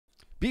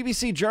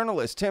BBC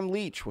journalist Tim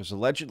Leach was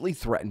allegedly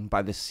threatened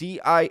by the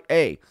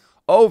CIA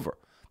over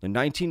the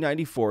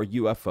 1994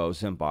 UFO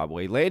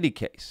Zimbabwe landing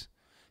case.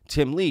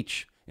 Tim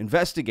Leach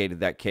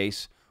investigated that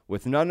case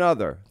with none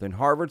other than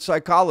Harvard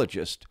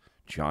psychologist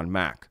John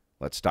Mack.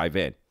 Let's dive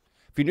in.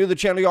 If you're new to the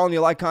channel, y'all, and you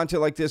like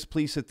content like this,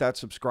 please hit that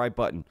subscribe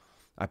button.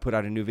 I put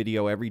out a new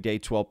video every day,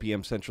 12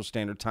 p.m. Central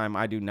Standard Time.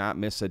 I do not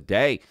miss a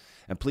day.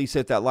 And please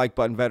hit that like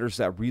button, veterans.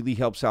 That really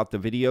helps out the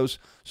videos.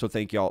 So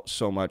thank y'all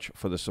so much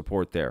for the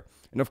support there.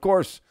 And of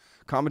course,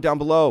 comment down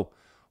below.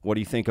 What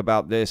do you think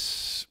about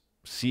this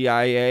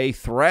CIA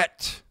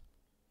threat?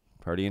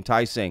 Pretty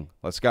enticing.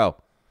 Let's go.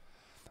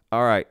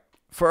 All right.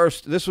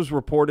 First, this was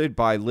reported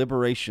by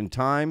Liberation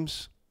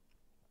Times.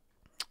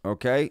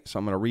 Okay, so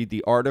I'm going to read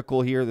the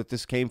article here that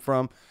this came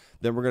from.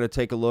 Then we're going to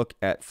take a look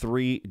at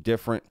 3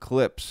 different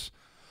clips.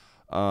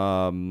 We're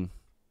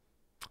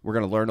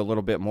going to learn a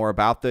little bit more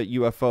about the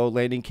UFO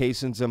landing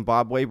case in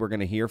Zimbabwe. We're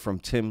going to hear from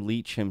Tim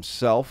Leach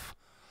himself.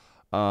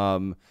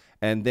 And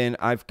then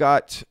I've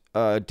got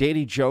a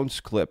Danny Jones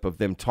clip of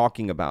them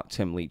talking about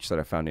Tim Leach that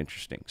I found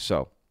interesting.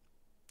 So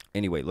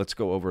anyway, let's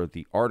go over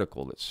the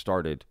article that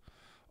started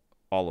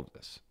all of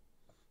this.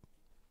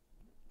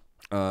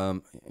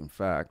 In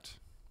fact,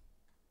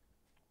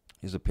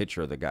 here's a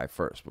picture of the guy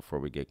first before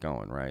we get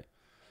going, right?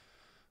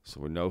 So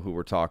we know who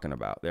we're talking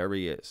about. There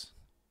he is.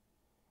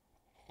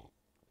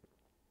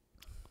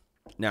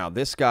 Now,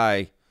 this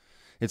guy,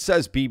 it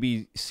says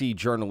BBC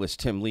journalist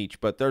Tim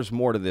Leach, but there's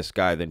more to this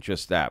guy than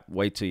just that.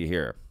 Wait till you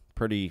hear.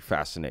 Pretty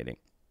fascinating.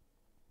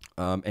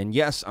 And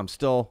yes, I'm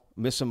still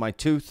missing my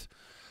tooth,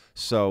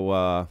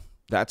 so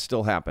that's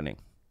still happening.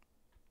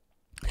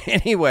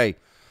 Anyway,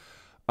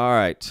 all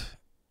right.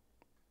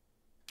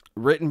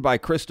 Written by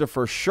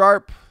Christopher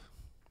Sharp.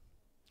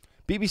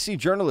 BBC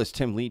journalist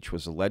Tim Leach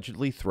was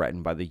allegedly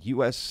threatened by the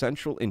U.S.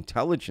 Central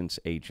Intelligence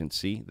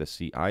Agency, the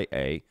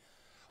CIA,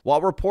 while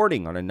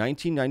reporting on a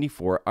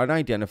 1994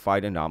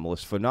 unidentified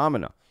anomalous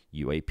phenomena,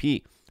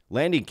 UAP,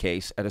 landing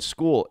case at a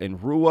school in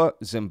Rua,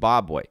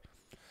 Zimbabwe.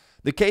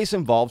 The case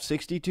involved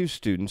 62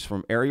 students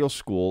from Ariel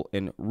School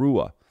in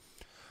Rua,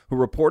 who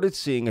reported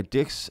seeing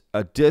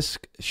a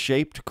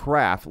disc-shaped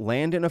craft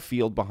land in a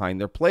field behind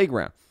their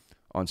playground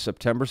on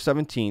September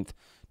 17,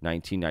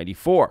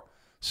 1994.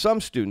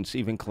 Some students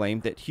even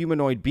claimed that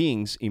humanoid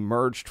beings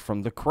emerged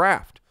from the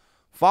craft.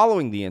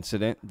 Following the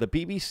incident, the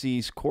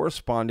BBC's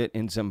correspondent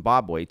in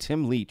Zimbabwe,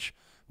 Tim Leach,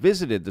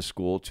 visited the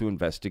school to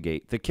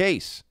investigate the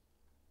case.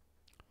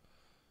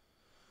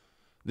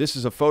 This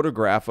is a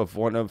photograph of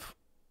one of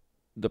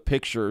the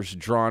pictures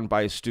drawn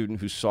by a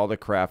student who saw the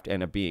craft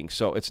and a being.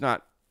 So it's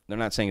not, they're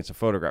not saying it's a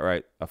photograph,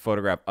 right? A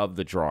photograph of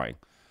the drawing.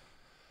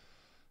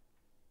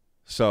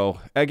 So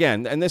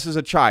again, and this is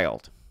a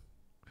child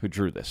who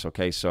drew this,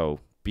 okay? So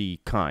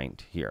be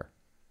kind here.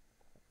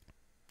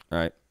 All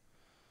right.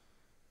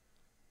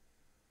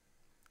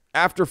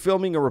 After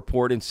filming a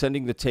report and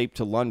sending the tape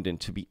to London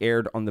to be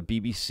aired on the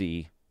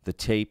BBC, the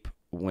tape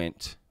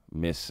went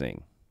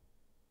missing.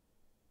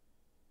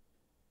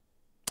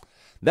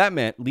 That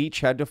meant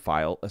Leach had to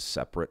file a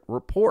separate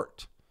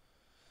report.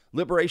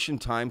 Liberation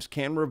Times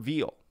can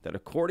reveal that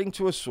according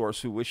to a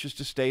source who wishes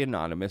to stay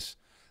anonymous,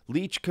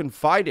 Leach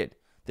confided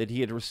that he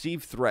had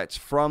received threats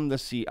from the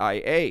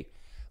CIA.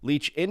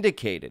 Leach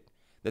indicated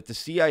that the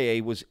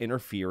CIA was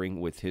interfering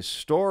with his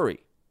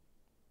story.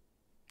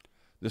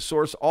 The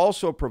source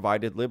also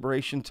provided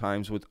Liberation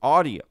Times with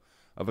audio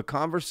of a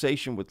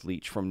conversation with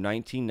Leach from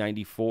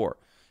 1994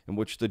 in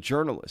which the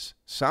journalist,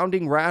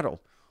 sounding rattled,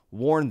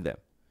 warned them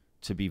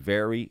to be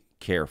very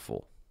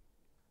careful.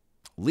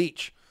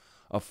 Leach,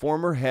 a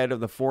former head of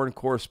the Foreign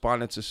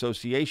Correspondents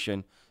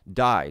Association,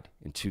 died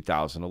in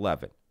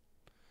 2011.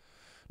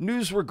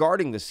 News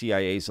regarding the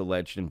CIA's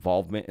alleged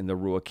involvement in the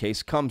Rua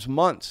case comes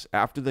months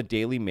after the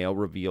Daily Mail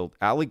revealed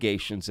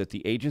allegations that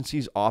the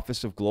agency's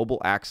Office of Global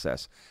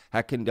Access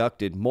had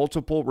conducted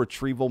multiple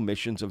retrieval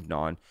missions of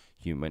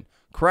non-human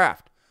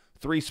craft.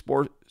 Three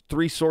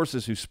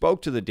sources who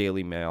spoke to the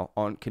Daily Mail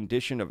on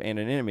condition of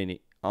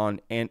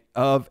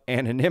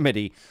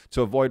anonymity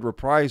to avoid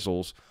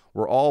reprisals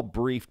were all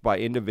briefed by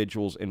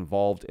individuals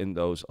involved in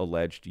those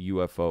alleged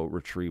UFO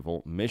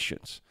retrieval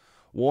missions.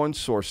 One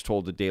source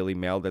told the Daily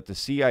Mail that the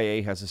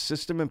CIA has a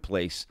system in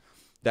place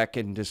that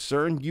can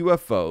discern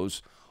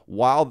UFOs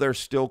while they're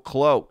still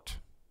cloaked,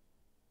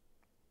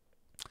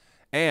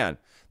 and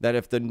that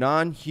if the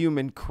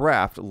non-human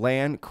craft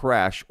land,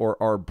 crash, or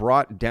are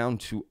brought down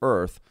to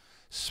Earth,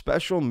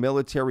 special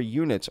military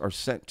units are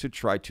sent to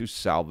try to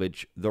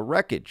salvage the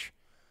wreckage.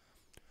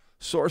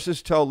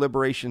 Sources tell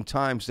Liberation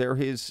Times there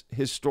is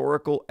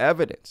historical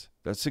evidence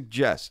that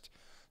suggests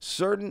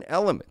certain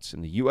elements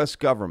in the U.S.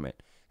 government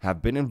have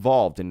been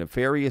involved in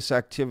nefarious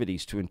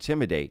activities to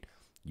intimidate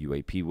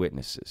UAP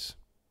witnesses.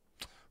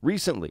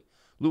 Recently,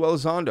 Lou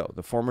Elizondo,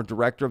 the former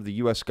director of the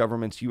U.S.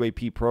 government's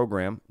UAP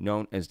program,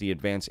 known as the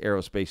Advanced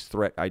Aerospace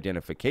Threat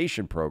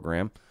Identification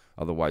Program,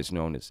 otherwise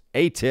known as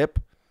ATIP,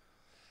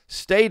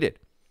 stated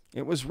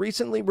it was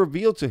recently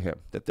revealed to him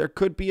that there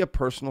could be a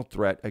personal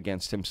threat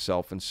against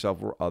himself and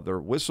several other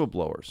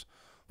whistleblowers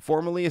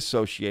formerly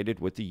associated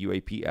with the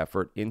UAP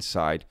effort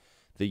inside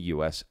the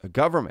U.S.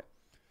 government.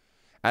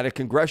 At a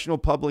congressional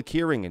public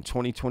hearing in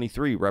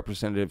 2023,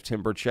 Representative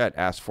Tim Burchett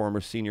asked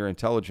former senior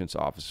intelligence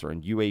officer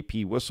and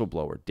UAP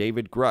whistleblower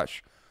David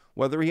Grush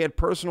whether he had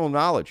personal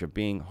knowledge of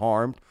being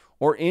harmed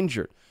or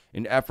injured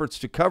in efforts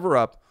to cover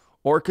up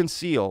or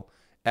conceal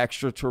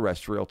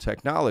extraterrestrial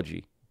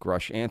technology.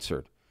 Grush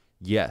answered,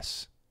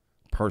 yes,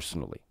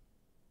 personally.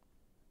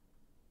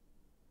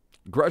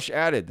 Grush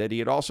added that he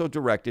had also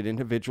directed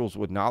individuals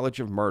with knowledge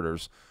of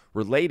murders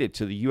related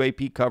to the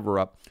UAP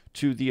cover-up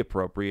to the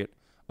appropriate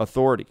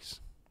authorities.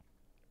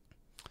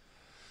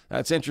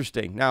 That's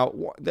interesting. Now,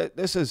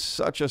 this is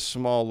such a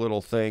small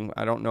little thing.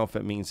 I don't know if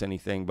it means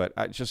anything, but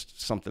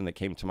just something that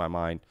came to my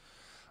mind.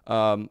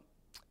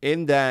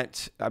 In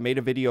that, I made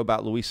a video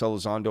about Luis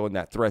Elizondo and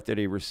that threat that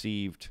he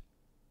received.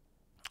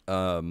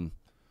 And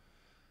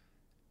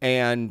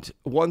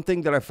one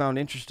thing that I found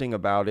interesting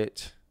about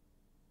it,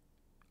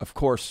 of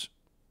course,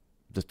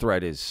 the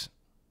threat is,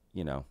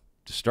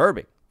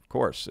 disturbing. Of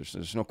course,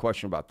 there's no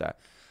question about that.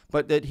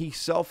 But that he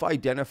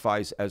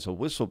self-identifies as a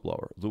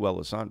whistleblower, Lou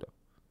Elizondo.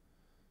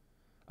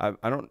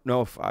 I don't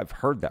know if I've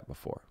heard that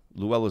before.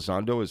 Lou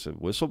Elizondo is a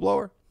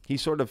whistleblower.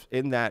 He's sort of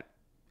in that,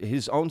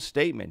 his own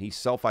statement, he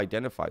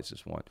self-identifies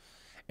as one.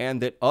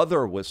 And that other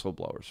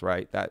whistleblowers,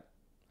 right?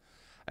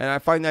 And I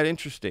find that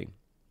interesting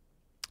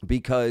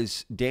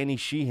because Danny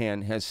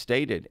Sheehan has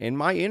stated in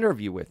my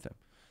interview with him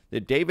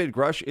that David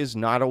Grush is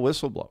not a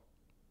whistleblower,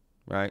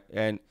 right?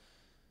 And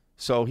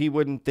so he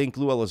wouldn't think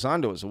Lou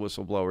Elizondo is a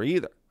whistleblower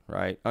either,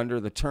 right? Under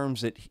the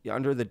terms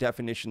under the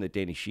definition that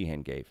Danny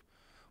Sheehan gave,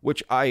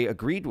 which I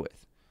agreed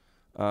with.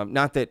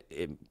 Not that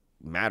it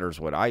matters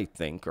what I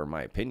think or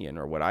my opinion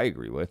or what I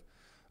agree with,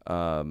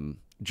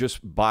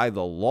 just by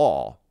the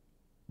law,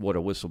 what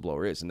a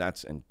whistleblower is.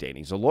 And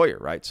Danny's a lawyer,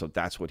 right? So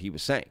that's what he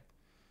was saying,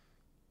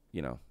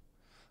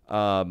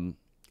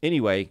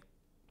 Anyway,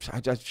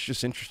 that's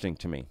just interesting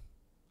to me.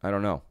 I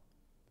don't know,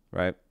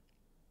 right?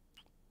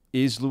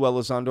 Is Lou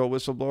Elizondo a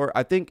whistleblower?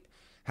 I think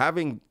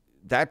having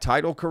that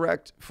title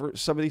correct for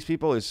some of these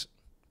people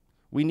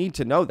we need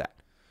to know that.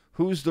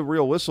 Who's the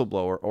real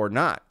whistleblower or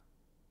not,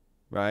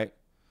 right?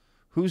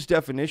 Whose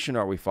definition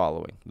are we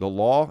following? The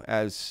law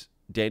as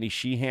Danny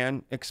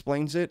Sheehan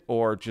explains it,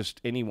 or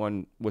just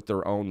anyone with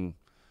their own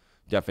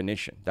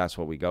definition? That's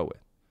what we go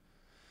with,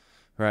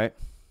 right?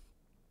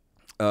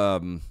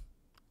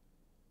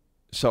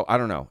 So I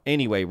don't know.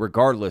 Anyway,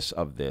 regardless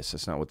of this,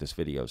 that's not what this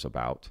video is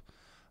about.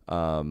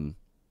 Tim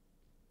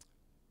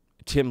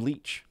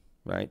Leach,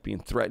 right, being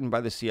threatened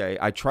by the CIA.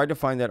 I tried to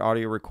find that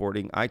audio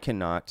recording. I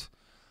cannot.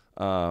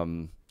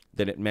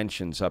 That it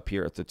mentions up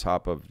here at the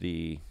top of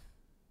the.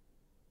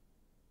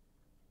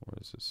 What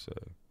does this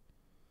say?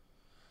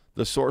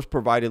 The source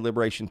provided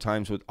Liberation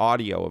Times with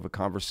audio of a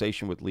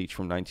conversation with Leach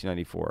from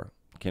 1994.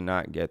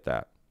 Cannot get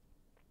that.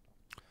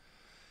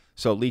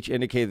 So Leach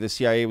indicated the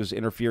CIA was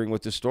interfering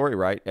with the story,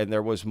 right? And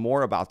there was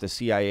more about the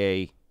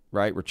CIA,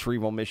 right?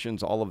 Retrieval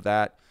missions, all of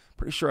that.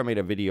 Pretty sure I made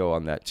a video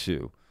on that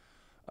too.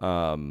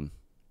 I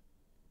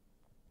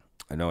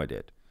know I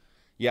did.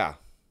 Yeah.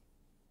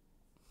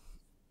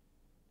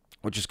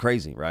 Which is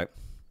crazy, right?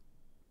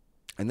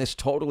 And this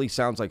totally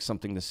sounds like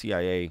something the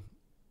CIA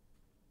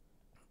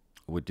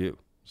would do.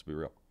 Let's be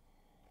real.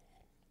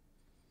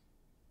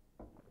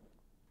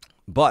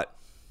 But,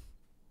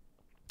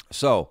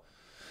 so,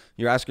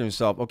 you're asking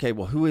yourself, okay,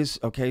 well, who is,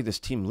 this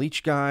Tim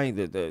Leach guy?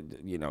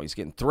 He's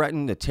getting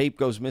threatened. The tape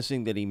goes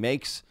missing that he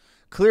makes.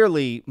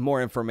 Clearly,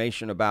 more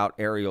information about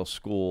Ariel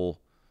School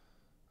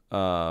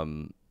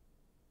went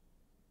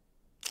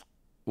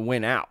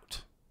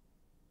out,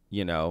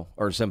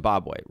 or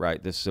Zimbabwe,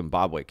 right? This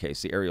Zimbabwe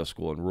case, the Ariel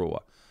School in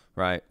Rua,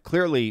 right?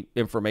 Clearly,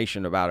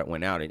 information about it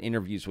went out, and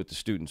interviews with the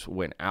students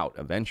went out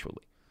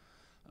eventually.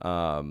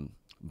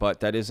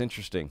 But that is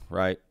interesting,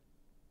 right?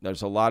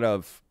 There's a lot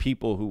of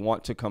people who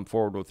want to come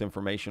forward with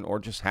information or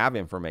just have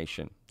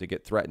information to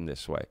get threatened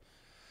this way.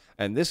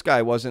 And this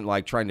guy wasn't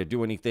like trying to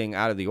do anything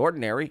out of the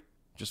ordinary,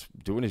 just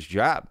doing his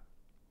job.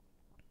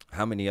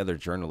 How many other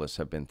journalists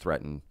have been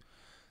threatened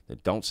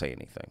that don't say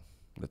anything,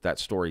 that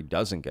story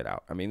doesn't get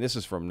out? I mean, this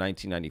is from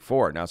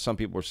 1994. Now, some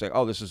people were saying,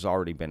 oh, this has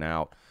already been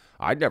out.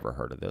 I'd never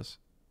heard of this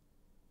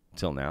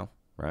until now,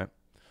 right?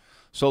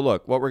 So,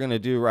 look, what we're going to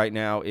do right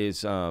now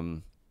is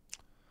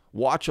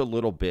watch a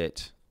little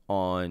bit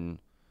on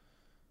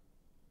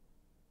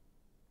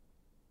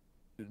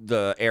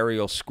the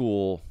Ariel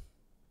School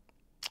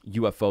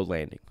UFO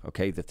landing,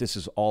 okay, that this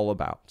is all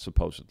about,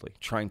 supposedly,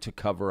 trying to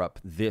cover up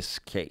this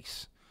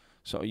case.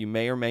 So you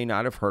may or may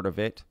not have heard of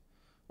it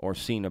or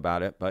seen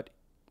about it, but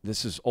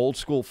this is old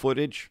school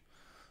footage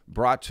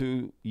brought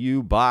to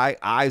you by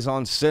Eyes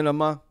on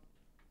Cinema,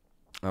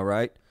 all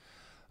right?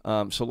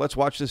 So let's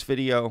watch this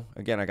video.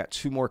 Again, I got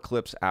 2 more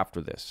clips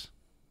after this.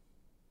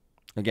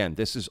 Again,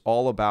 this is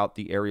all about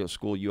the Ariel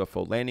School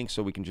UFO landing,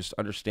 so we can just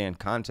understand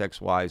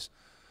context-wise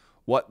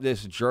what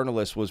this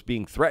journalist was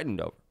being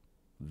threatened over.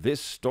 This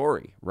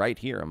story right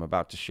here I'm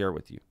about to share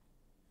with you.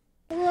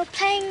 We were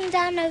playing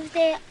down over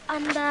there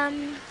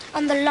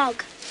on the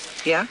log,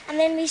 Yeah. And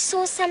then we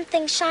saw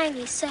something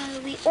shiny, so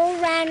we all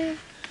ran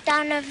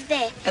down over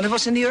there. And it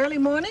was in the early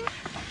morning?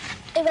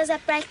 It was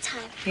at break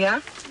time.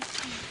 Yeah.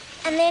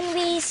 And then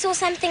we saw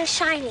something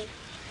shiny.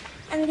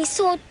 And we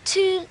saw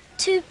two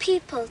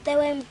people. They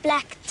were in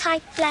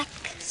tight black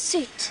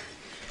suit.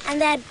 And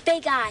they had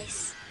big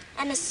eyes.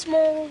 And a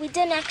small, we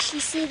didn't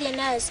actually see their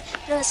nose,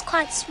 but it was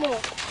quite small.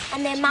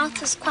 And their mouth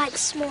was quite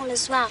small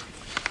as well.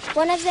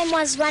 One of them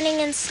was running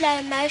in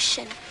slow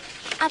motion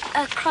up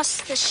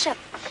across the ship.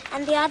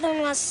 And the other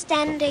one was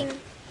standing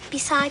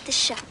beside the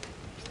ship.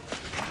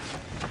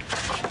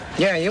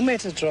 Yeah, you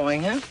made a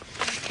drawing, huh?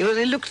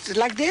 It looked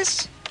like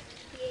this?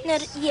 No,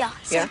 yeah,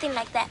 something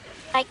like that.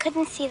 I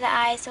couldn't see the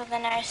eyes or the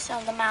nose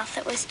or the mouth.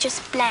 It was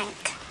just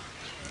blank,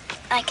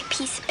 like a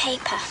piece of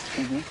paper.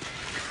 Mm-hmm.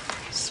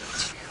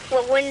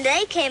 Well, when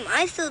they came,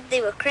 I thought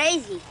they were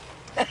crazy.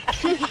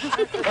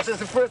 Was this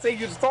the first thing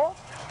you thought?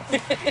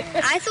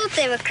 I thought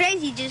they were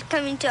crazy just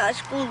coming to our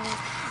school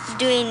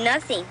doing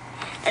nothing.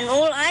 And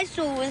all I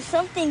saw was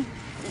something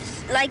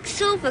like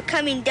silver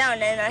coming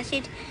down, and I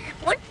said,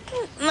 what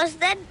must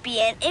that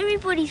be? And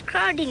everybody's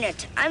crowding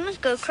it. I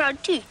must go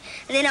crowd too.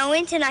 And then I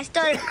went and I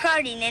started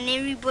crowding, and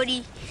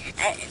everybody,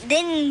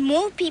 then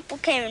more people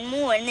came and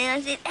more. And then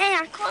I said, hey,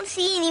 I can't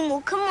see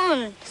anymore. Come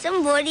on,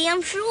 somebody,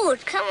 I'm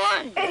short. Come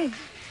on.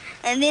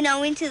 And then I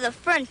went to the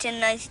front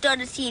and I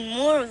started seeing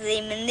more of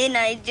them, and then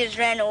I just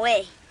ran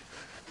away.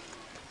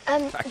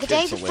 The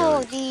day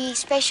before the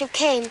spaceship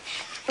came,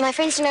 my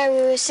friends and I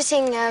were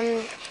sitting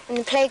in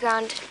the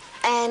playground,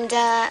 and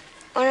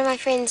one of my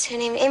friends, her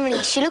name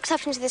Emily, she looked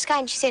up into the sky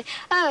and she said,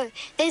 oh,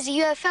 there's a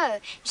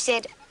UFO. She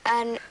said,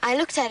 and I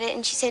looked at it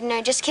and she said,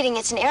 no, just kidding,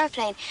 it's an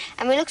airplane.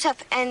 And we looked up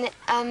and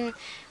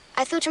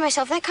I thought to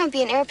myself, that can't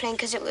be an airplane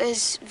because it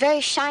was very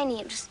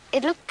shiny.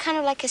 It looked kind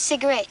of like a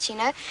cigarette, you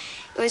know?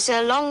 It was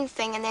a long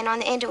thing and then on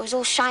the end it was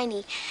all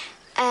shiny.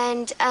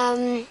 And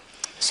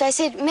so I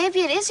said,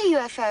 maybe it is a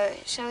UFO.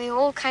 So we were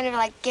all kind of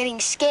like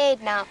getting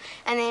scared now.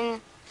 And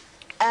then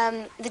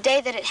the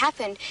day that it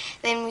happened,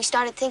 then we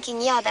started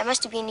thinking, yeah, there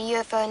must have been a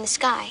UFO in the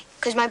sky.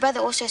 Because my brother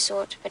also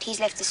saw it, but he's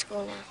left the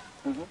school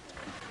now. Mm-hmm.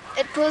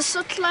 It was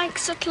sort of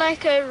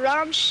like a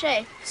round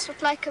shape, sort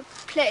of like a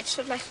plate,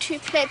 sort of like two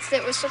plates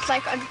that were sort of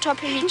like on top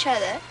of each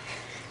other.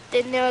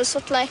 Then there was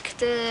sort of like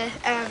the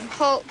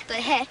hole, the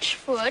hatch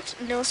for it,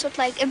 and it was sort of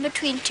like in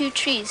between two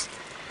trees.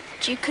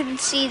 But you couldn't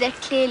see that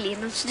clearly,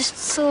 and it was just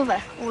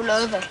silver all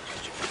over.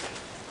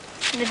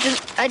 And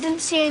I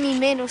didn't see any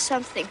men or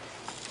something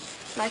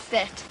like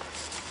that.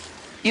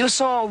 You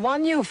saw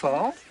one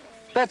UFO,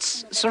 but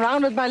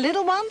surrounded by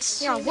little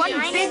ones? Yeah, one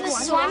big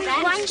one.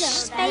 One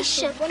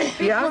spaceship.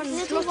 Yeah?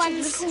 Little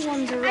ones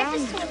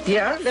around.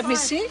 Yeah, let me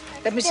see.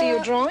 Let me see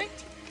your drawing.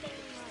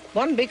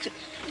 One big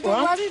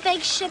one? One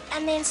big ship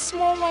and then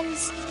small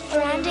ones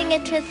surrounding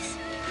it with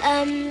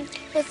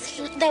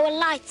there were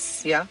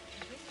lights Yeah.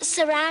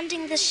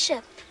 surrounding the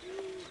ship.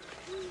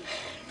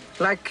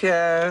 Like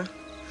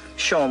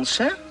Sean's,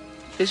 huh?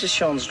 This is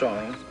Sean's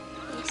drawing.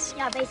 Yes.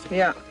 Yeah, basically.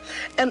 Yeah.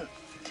 And,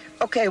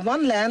 okay,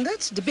 one landed,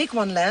 the big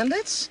one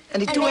landed,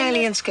 and the two then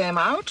aliens came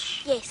out.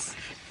 Yes.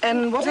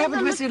 And what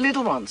happened with the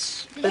little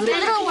ones? The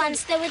little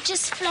ones, they were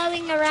just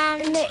flowing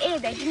around In the air,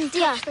 they didn't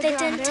touch the they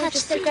ground. didn't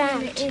touch the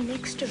ground. In the air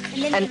next to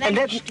it. And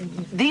that,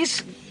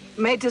 these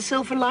made the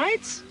silver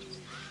lights?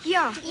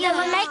 Yeah. They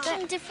were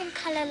making different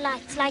color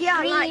lights, like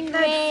Yeah, green, like they'd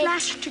red,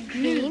 flash to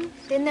green,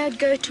 then they'd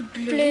go to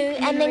blue,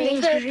 and then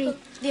red, purple. green.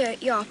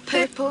 Yeah,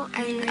 purple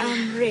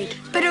and red.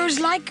 But it was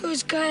like it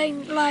was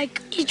going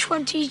like each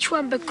one to each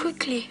one, but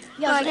quickly.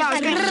 Like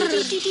they'll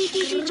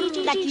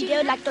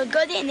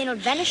go there and then it'll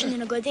vanish, and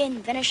then it'll go there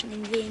and vanish,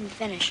 and then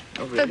vanish.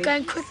 Oh, really? But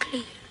going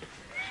quickly.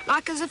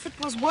 Like as if it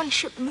was one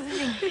ship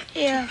moving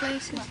to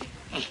places.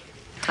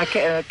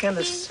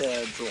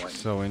 Candace's drawing.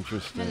 So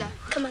interesting.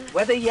 Come on.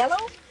 Were they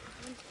yellow?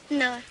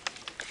 No,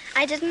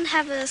 I didn't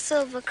have a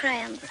silver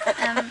crayon,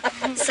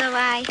 so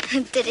I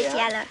did it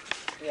yellow.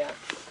 Yeah.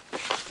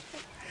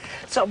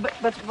 So,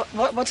 but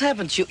what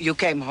happened? You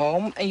came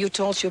home and you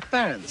told your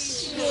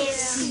parents?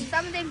 Yes.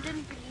 Some of them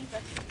didn't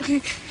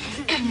believe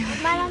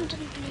it. My mom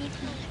didn't believe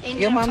me.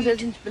 Your mom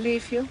didn't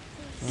believe you?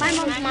 My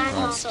mom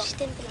also. She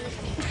didn't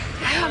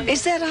believe me.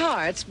 Is that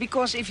hard?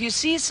 Because if you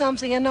see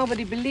something and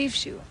nobody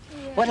believes you,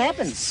 what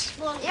happens?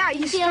 Yeah,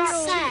 you feel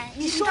start sad.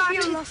 You start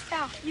to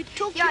You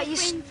talk yeah,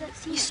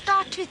 you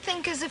start to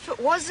think as if it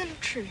wasn't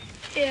true.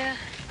 Yeah,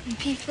 and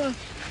people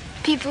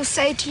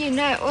say to you,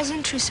 no, it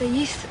wasn't true, so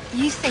you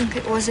think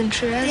it wasn't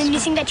true. Then you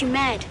think that you're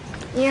mad.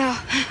 Yeah,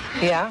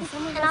 Yeah?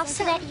 And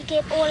after that, you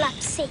get all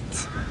upset.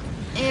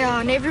 yeah,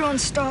 and everyone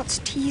starts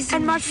teasing.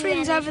 And my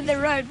friends over the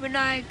road, when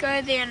I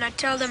go there and I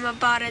tell them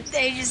about it,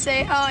 they just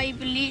say, oh, he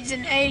believes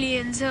in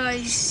aliens, oh,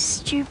 he's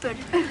stupid.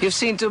 You've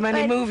seen too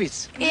many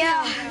movies.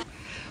 Yeah.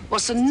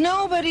 Was there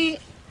nobody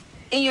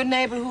in your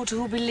neighborhood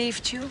who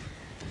believed you?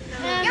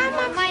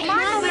 Yeah, my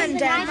mom and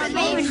dad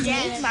believed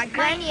me. My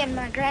granny and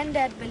my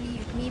granddad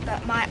believed me,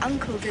 but my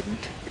uncle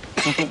didn't.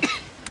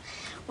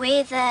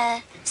 Where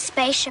the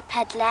spaceship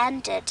had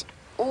landed,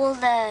 all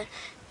the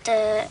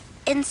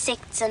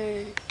insects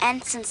and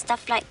ants and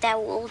stuff like that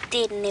were all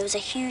dead, and there was a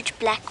huge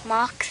black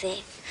mark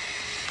there.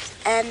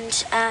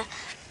 And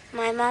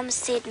my mum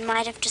said it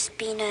might have just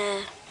been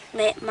a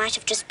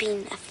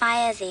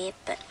fire there,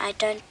 but I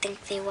don't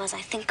think there was.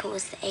 I think it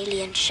was the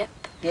alien ship.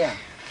 Yeah,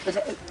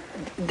 but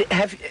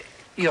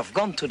you have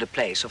gone to the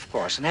place, of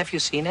course, and have you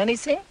seen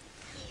anything?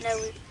 No,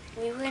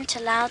 we weren't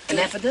allowed An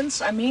there.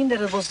 evidence, I mean,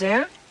 that it was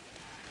there?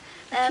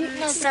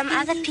 Some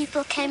other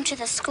people came to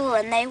the school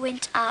and they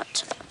went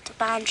out the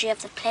boundary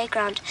of the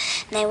playground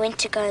and they went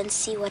to go and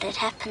see what had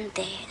happened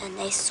there, and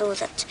they saw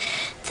that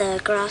the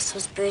grass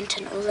was burnt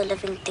and all the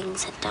living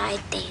things had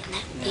died there in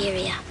that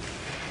area.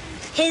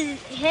 Him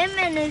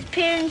and his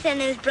parents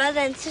and his brother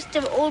and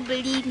sister all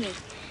believed me.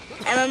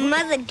 And my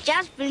mother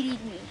just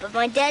believed me, but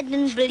my dad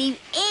didn't believe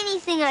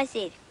anything I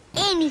said.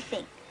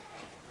 Anything.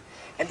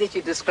 And did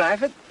you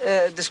describe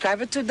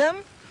it to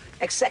them?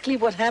 Exactly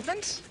what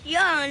happened?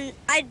 Yeah, and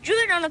I drew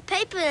it on a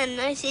paper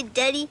and I said,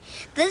 Daddy,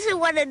 this is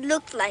what it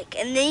looked like.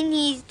 And then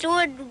he saw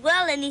it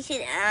well and he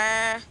said,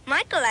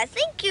 Michael, I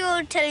think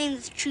you're telling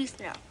the truth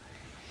now.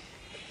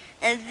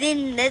 And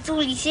then that's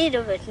all he said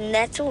of it, and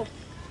that's all.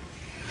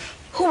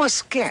 Who was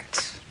scared?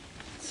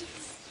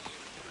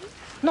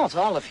 Not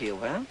all of you,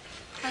 huh?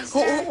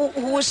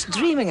 Who was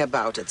dreaming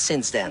about it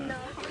since then?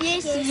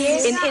 Yes.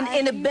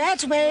 In a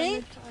bad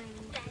way?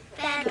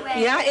 Bad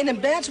way. Yeah, in a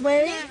bad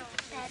way?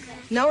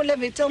 No,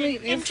 tell me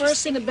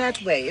first in a bad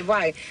way.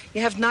 Why?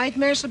 You have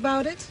nightmares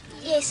about it?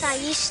 Yes, I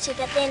used to,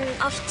 but then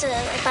after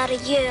about a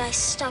year, I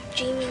stopped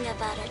dreaming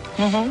about it.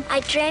 Mm-hmm. I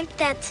dreamt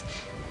that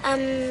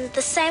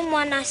the same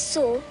one I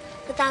saw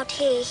without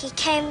hair, he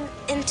came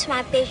into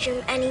my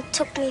bedroom and he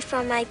took me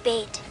from my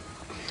bed.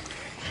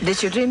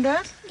 Did you dream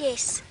that?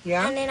 Yes.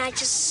 Yeah? And then I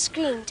just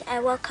screamed. I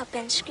woke up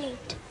and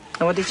screamed.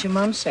 And what did your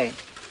mom say?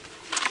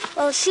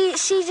 Well, she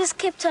just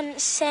kept on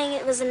saying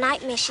it was a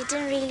nightmare. She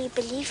didn't really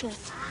believe me.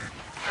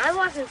 I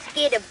wasn't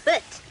scared a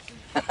bit.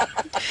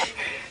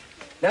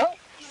 No,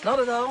 not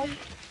at all.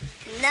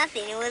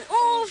 Nothing. It was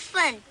all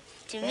fun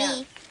to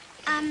me.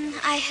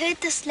 I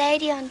heard this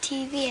lady on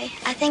TV,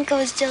 I think it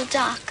was Jill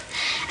Dark,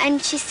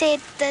 and she said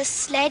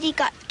this lady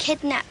got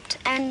kidnapped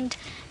and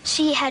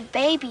she had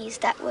babies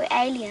that were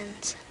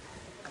aliens.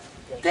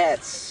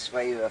 That's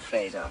what you're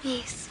afraid of.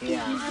 Yes.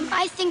 Yeah.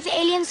 I think the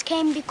aliens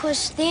came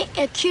because they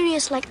are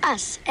curious like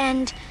us,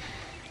 and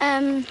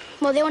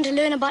well, they want to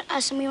learn about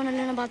us and we want to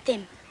learn about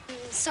them.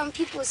 Some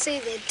people say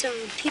that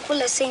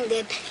people are saying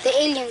that the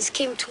aliens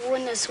came to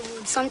warn us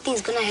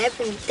something's going to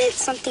happen, that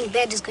something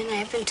bad is going to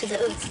happen to the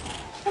earth.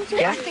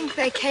 Yeah? I think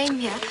they came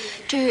here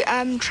to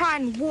try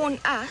and warn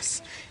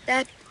us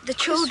that the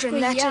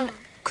children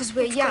because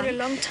we're young. We've got a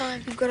long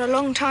time. We've got a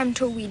long time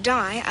till we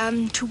die.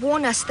 To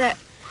warn us that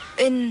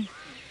when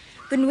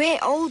we're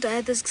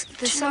older, there's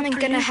something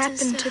going to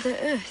happen to the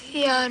earth.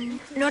 Yeah,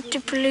 not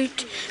to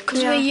pollute.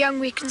 Because we're young,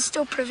 we can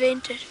still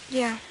prevent it.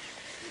 Yeah.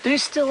 Do you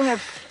still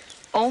have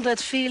all that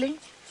feeling?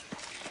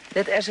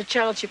 That as a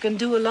child you can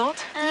do a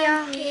lot?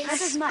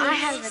 Yes. I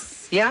have it.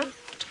 Yeah?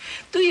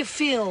 Do you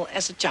feel,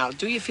 as a child,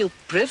 do you feel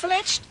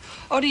privileged?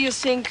 Or do you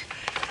think,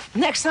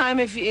 next time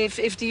if the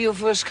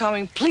UFO is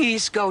coming,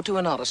 please go to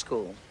another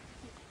school?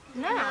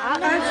 No, I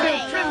feel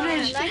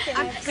privileged.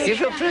 You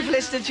feel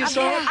privileged that you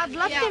saw it? I'd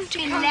love them to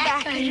come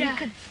back and you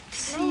could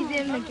see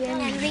them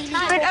again.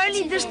 But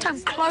only this time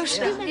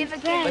closer.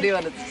 What do you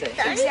want to say?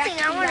 The only thing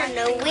I want to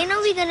know, when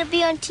are we going to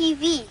be on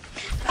TV?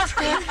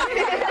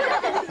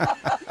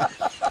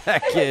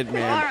 That kid,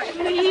 man. All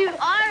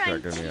right.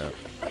 Cracking me up.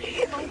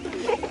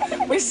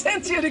 We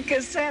sent you the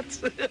cassette.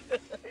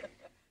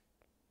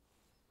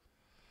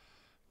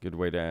 Good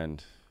way to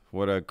end.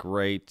 What a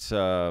great,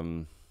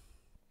 right?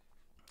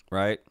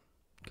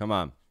 Come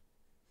on.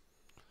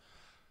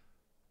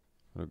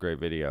 What a great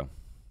video.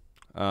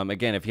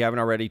 Again, if you haven't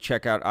already,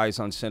 check out Eyes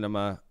on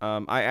Cinema.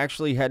 I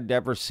actually had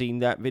never seen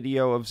that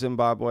video of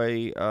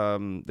Zimbabwe,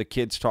 the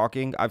kids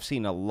talking. I've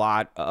seen a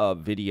lot of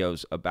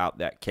videos about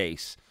that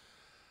case.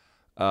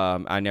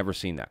 I never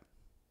seen that.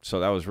 So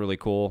that was really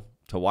cool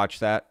to watch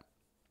that.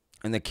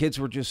 And the kids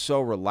were just so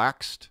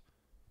relaxed,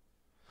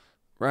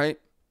 right?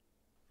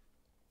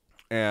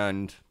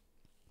 And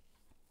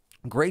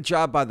great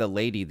job by the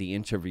lady, the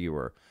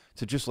interviewer,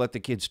 to just let the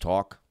kids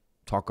talk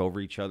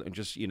over each other. And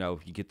just, you know,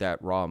 you get that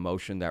raw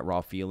emotion, that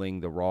raw feeling,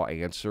 the raw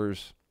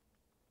answers.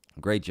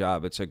 Great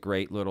job. It's a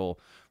great little,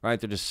 right?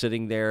 They're just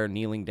sitting there,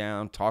 kneeling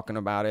down, talking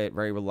about it,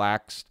 very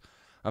relaxed.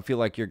 I feel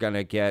like you're going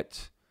to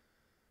get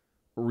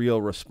real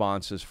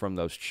responses from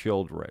those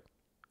children.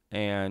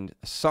 And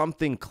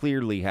something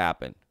clearly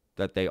happened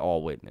that they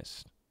all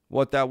witnessed.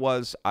 What that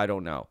was, I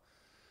don't know.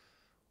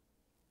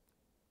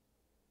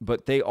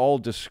 But they all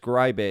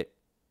describe it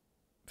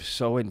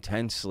so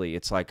intensely.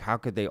 It's like, how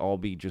could they all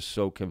be just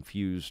so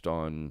confused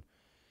on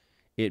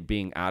it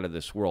being out of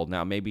this world?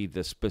 Now, maybe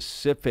the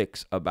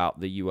specifics about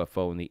the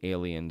UFO and the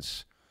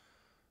aliens,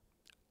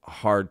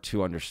 hard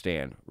to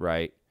understand,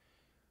 right?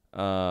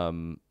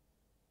 Hard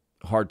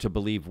to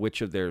believe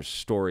which of their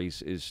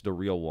stories is the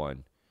real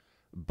one.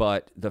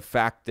 But the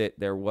fact that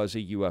there was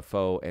a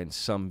UFO and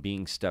some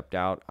being stepped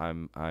out,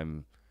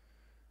 I'm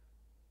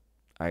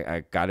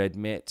I gotta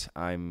admit,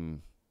 I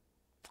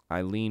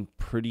lean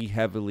pretty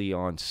heavily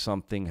on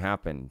something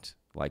happened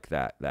like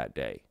that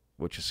day,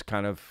 which is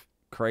kind of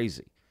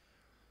crazy.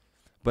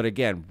 But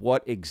again,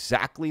 what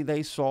exactly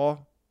they saw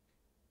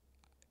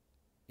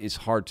is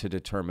hard to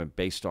determine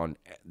based on,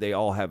 they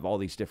all have all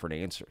these different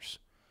answers,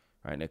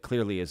 right? And it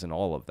clearly isn't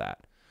all of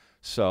that.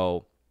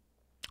 So,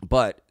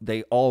 but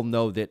they all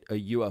know that a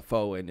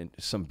UFO and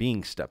some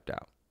being stepped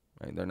out,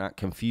 right? They're not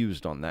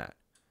confused on that.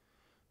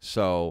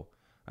 So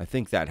I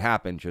think that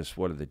happened. Just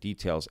what are the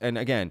details? And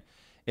again,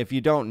 if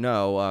you don't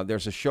know,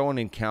 there's a show on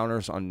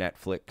Encounters on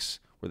Netflix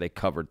where they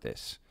covered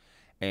this.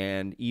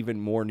 And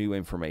even more new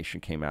information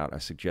came out. I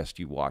suggest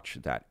you watch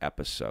that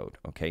episode.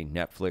 Okay,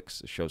 Netflix.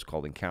 The show's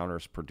called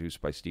Encounters,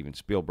 produced by Steven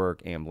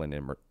Spielberg,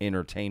 Amblin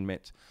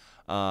Entertainment.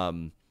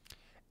 And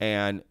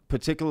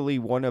particularly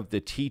one of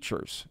the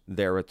teachers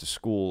there at the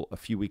school a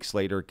few weeks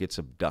later gets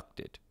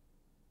abducted.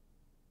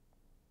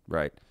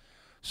 Right?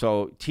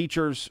 So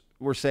teachers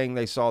were saying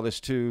they saw this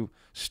too.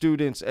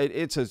 Students,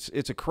 it's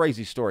a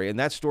crazy story. And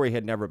that story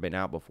had never been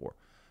out before.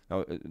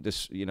 Now, and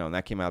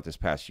that came out this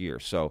past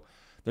year. So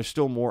there's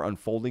still more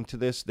unfolding to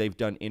this. They've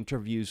done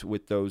interviews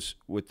with those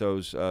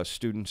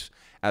students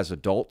as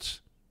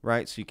adults,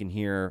 right? So you can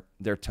hear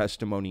their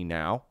testimony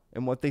now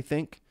and what they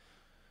think.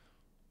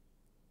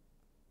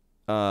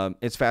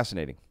 It's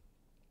fascinating.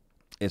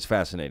 It's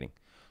fascinating.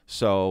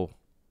 So,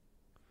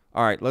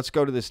 all right, let's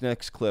go to this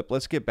next clip.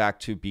 Let's get back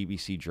to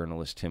BBC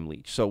journalist Tim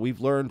Leach. So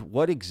we've learned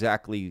what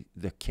exactly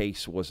the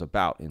case was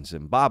about in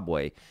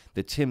Zimbabwe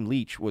that Tim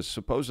Leach was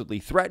supposedly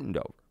threatened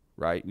over,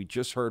 right? We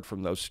just heard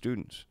from those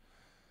students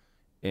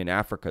in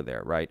Africa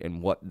there, right,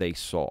 and what they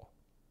saw,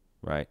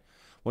 right?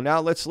 Well,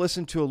 now let's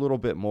listen to a little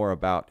bit more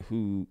about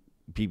who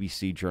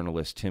BBC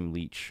journalist Tim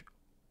Leach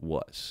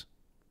was.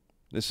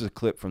 This is a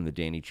clip from the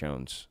Danny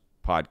Jones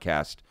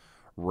podcast,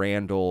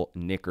 Randall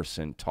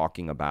Nickerson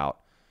talking about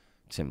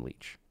Tim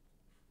Leach.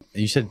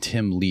 You said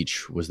Tim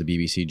Leach was the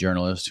BBC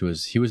journalist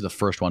he was the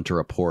first one to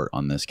report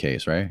on this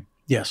case, right?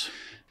 Yes.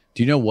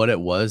 Do you know what it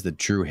was that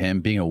drew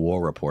him, being a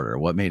war reporter?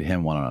 What made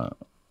him want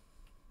to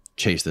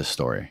chase this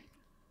story?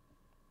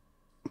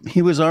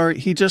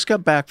 He just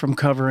got back from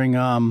covering,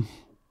 I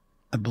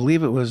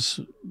believe it was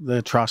the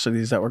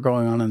atrocities that were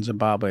going on in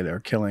Zimbabwe. They were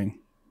killing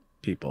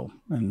people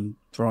and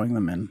throwing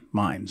them in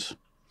mines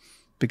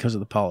because of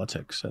the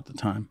politics at the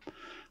time.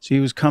 So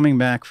he was coming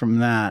back from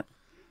that,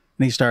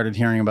 and he started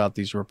hearing about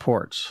these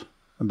reports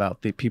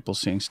about the people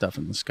seeing stuff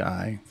in the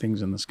sky,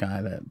 things in the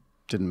sky that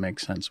didn't make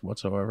sense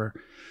whatsoever.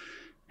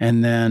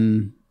 And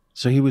then,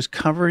 so he was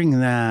covering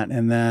that,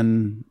 and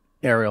then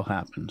Ariel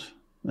happened.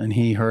 And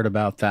he heard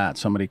about that.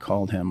 Somebody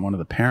called him. One of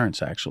the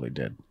parents actually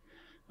did,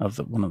 of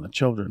one of the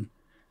children.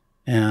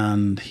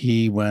 And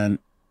he went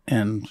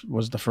and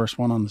was the first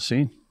one on the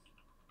scene.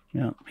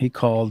 Yeah. He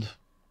called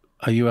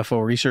a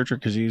UFO researcher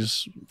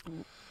because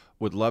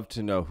would love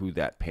to know who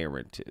that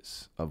parent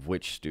is, of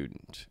which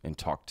student, and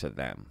talk to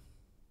them.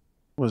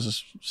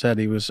 Said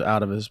he was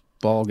out of his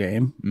ball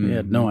game. Mm-hmm. He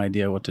had no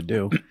idea what to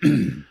do.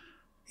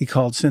 He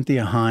called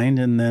Cynthia Hind,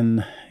 and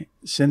then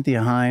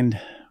Cynthia Hind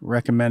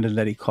recommended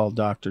that he call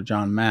Dr.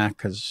 John Mack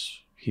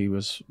because he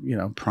was,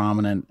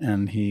 prominent,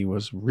 and he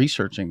was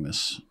researching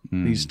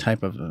these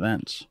type of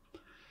events.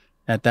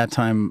 At that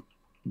time,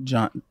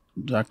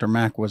 Dr.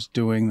 Mack was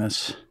doing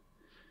this,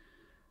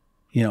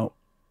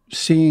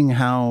 seeing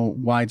how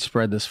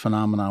widespread this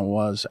phenomenon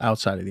was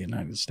outside of the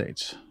United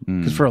States.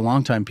 Because for a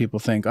long time, people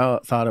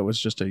thought it was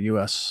just a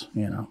U.S.,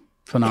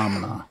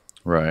 phenomena.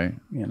 Right.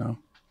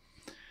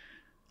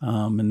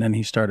 And then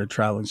he started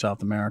traveling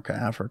South America,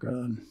 Africa,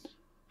 and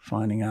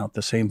finding out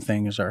the same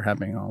things are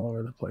happening all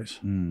over the place.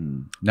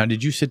 Now,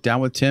 did you sit down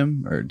with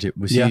Tim, or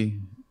was he?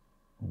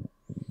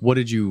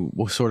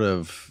 What sort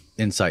of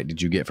insight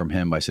did you get from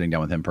him by sitting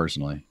down with him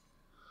personally?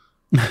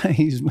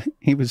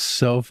 He was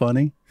so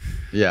funny.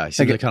 Yeah, he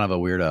seems like kind of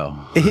a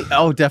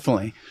weirdo.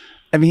 Definitely.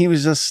 I mean, he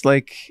was just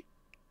like,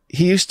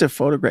 he used to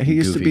photograph. He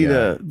used to be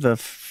the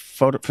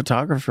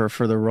photographer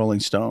for the Rolling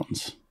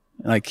Stones.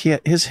 Like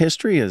his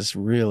history is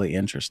really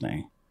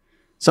interesting.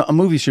 So a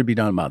movie should be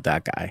done about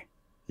that guy.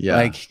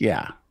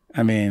 Yeah.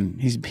 I mean,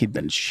 he'd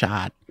been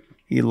shot.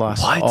 He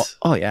lost. What?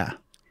 Oh yeah.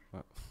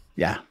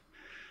 Yeah.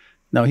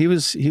 No, he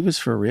was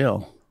for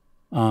real.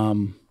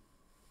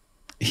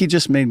 He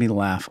just made me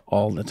laugh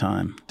all the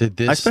time.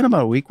 I spent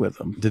about a week with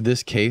him. Did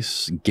this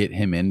case get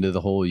him into the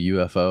whole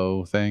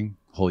UFO thing?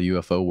 Whole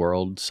UFO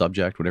world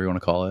subject, whatever you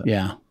want to call it?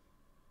 Yeah,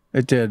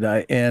 it did.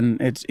 And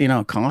it's,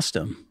 it cost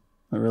him.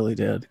 It really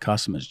did. It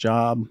cost him his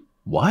job.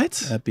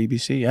 What? At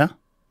BBC, yeah.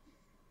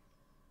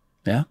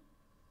 Yeah.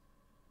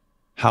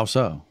 How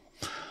so?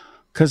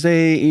 Because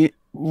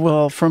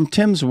from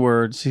Tim's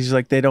words, he's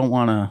like, they don't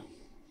want to,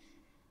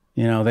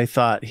 they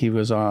thought he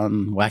was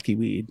on wacky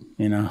weed,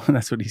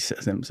 that's what he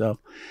says himself.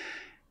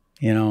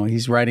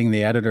 He's writing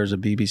the editors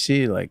of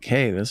BBC like,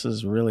 hey, this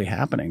is really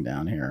happening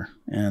down here.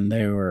 And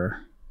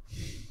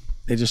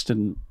they just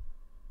didn't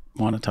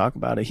want to talk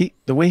about it.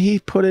 The way he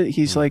put it,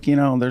 he's like,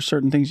 there's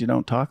certain things you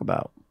don't talk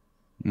about.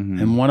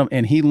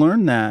 And he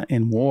learned that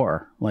in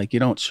war. Like, you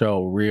don't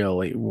show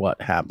really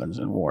what happens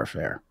in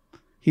warfare.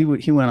 He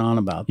went on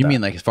about that. You mean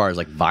like as far as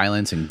like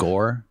violence and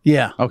gore?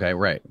 Yeah. Okay,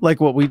 right.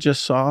 Like what we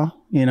just saw,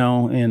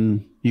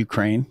 in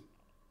Ukraine.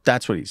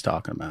 That's what he's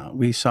talking about.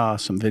 We saw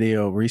some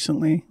video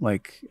recently,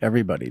 like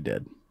everybody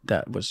did,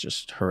 that was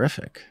just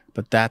horrific.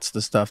 But that's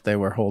the stuff they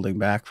were holding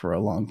back for a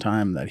long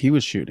time that he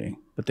was shooting,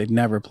 but they'd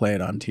never play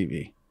it on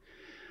TV.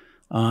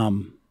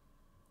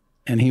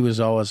 And he was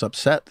always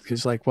upset.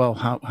 He's like, well,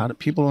 how do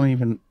people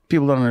don't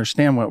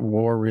understand what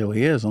war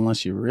really is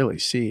unless you really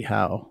see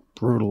how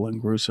brutal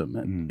and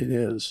gruesome it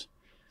is.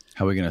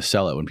 How are we going to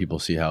sell it when people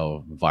see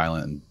how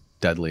violent and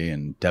deadly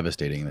and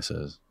devastating this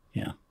is?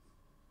 Yeah.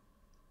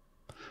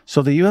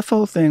 So the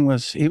UFO thing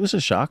was a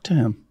shock to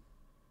him.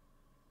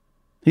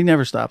 He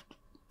never stopped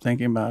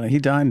thinking about it. He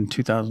died in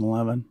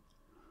 2011.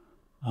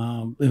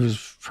 It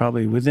was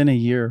probably within a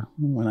year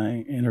when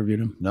I interviewed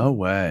him. No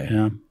way.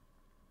 Yeah.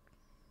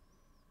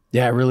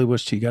 Yeah, I really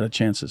wished he got a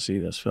chance to see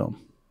this film.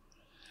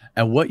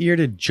 And what year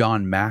did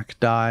John Mack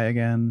die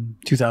again?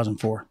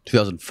 2004.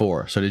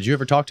 2004. So did you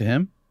ever talk to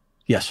him?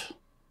 Yes.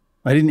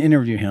 I didn't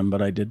interview him,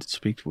 but I did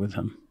speak with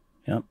him.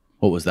 Yep.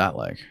 What was that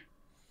like?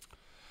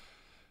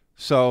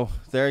 So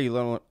there you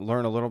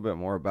learn a little bit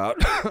more about,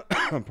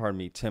 pardon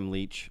me, Tim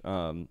Leach.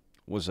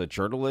 Was a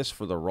journalist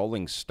for the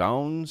Rolling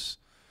Stones.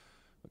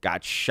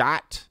 Got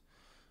shot,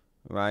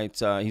 right?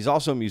 He's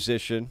also a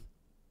musician.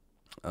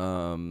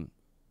 War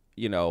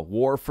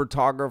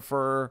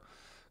photographer,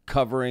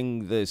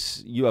 covering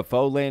this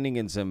UFO landing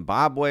in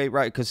Zimbabwe,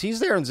 right? Because he's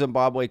there in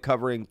Zimbabwe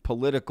covering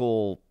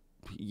political,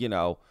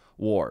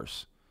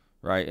 wars,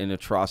 right, and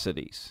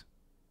atrocities.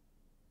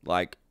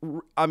 Like,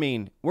 I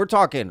mean, we're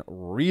talking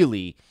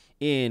really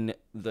in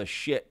the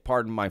shit,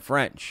 pardon my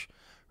French,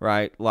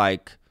 right?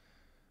 Like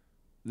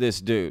this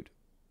dude,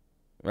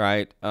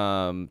 right?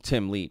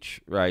 Tim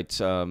Leach, right?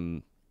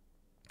 The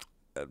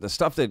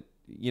stuff that,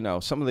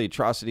 some of the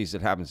atrocities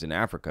that happens in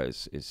Africa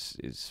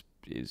is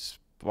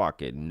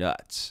fucking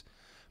nuts,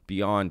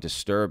 beyond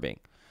disturbing.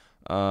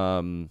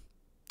 So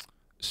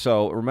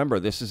remember,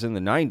 this is in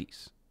the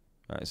 90s.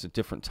 Right? It's a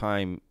different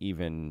time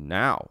even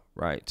now,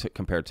 right,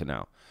 compared to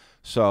now.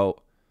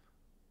 So,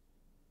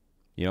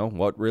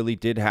 what really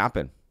did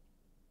happen?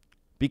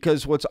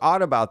 Because what's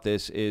odd about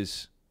this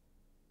is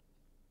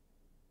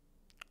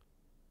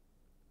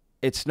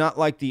it's not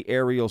like the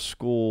Ariel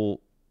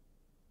school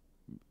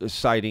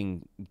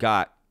sighting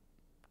got,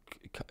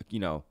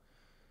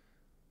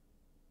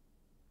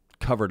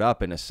 covered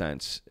up in a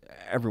sense.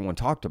 Everyone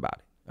talked about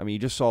it. I mean, you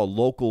just saw a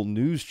local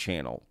news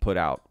channel put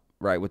out,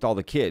 right, with all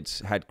the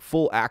kids, had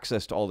full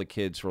access to all the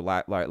kids,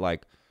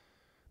 like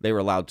they were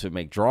allowed to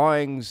make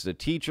drawings, the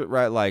teacher,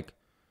 right, like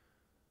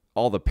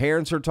all the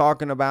parents are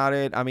talking about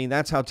it. I mean,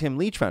 that's how Tim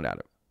Leach found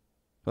out.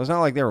 So it's not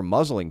like they were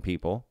muzzling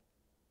people,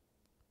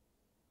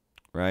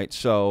 right?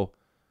 So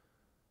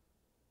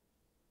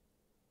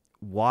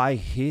why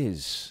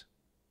his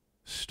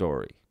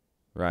story,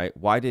 right?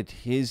 Why did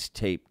his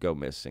tape go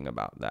missing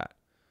about that,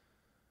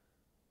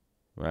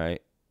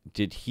 right?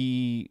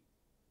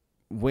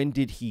 When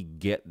did he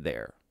get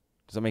there?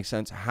 Does that make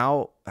sense?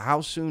 How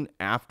soon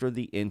after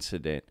the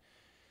incident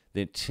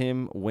that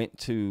Tim went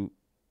to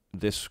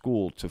this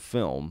school to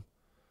film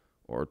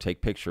or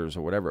take pictures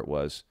or whatever it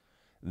was,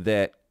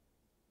 that,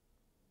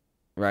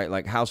 right,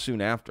 like how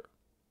soon after?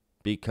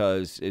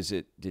 Because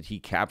did he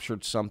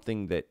captured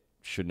something that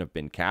shouldn't have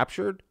been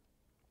captured,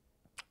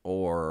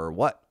 or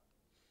what?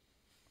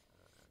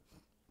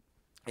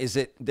 Is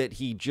it that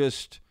he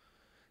just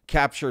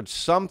captured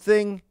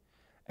something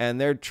and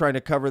they're trying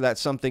to cover that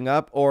something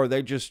up, or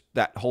they just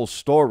that whole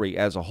story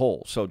as a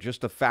whole? So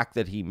just the fact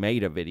that he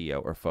made a video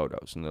or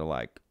photos, and they're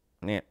like,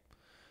 nah,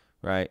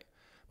 right?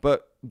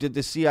 But did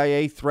the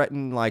CIA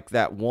threaten like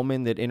that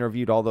woman that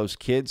interviewed all those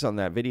kids on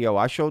that video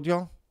I showed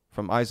y'all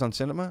from Eyes on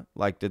Cinema?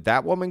 Like, did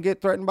that woman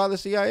get threatened by the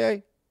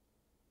CIA?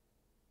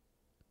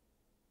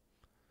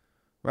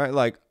 Right?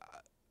 Like,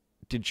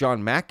 did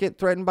John Mack get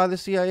threatened by the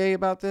CIA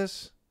about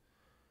this?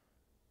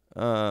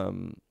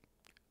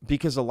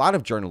 Because a lot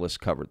of journalists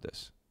covered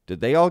this.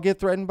 Did they all get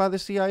threatened by the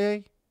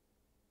CIA?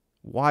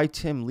 Why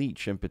Tim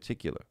Leach in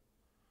particular?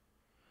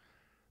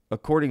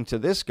 According to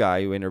this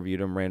guy who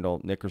interviewed him, Randall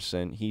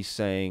Nickerson, he's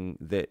saying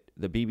that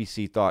the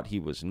BBC thought he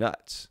was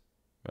nuts,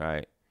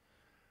 right?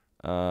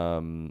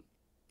 And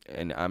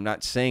I'm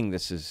not saying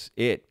this is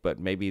it, but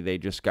maybe they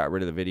just got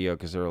rid of the video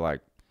because they were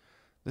like,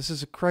 this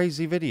is a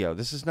crazy video.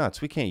 This is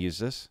nuts. We can't use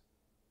this.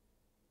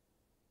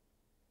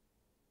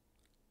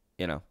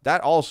 That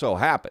also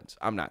happens.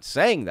 I'm not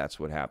saying that's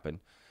what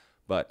happened,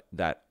 but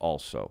that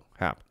also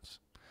happens.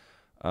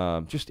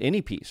 Just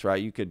any piece,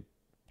 right? You could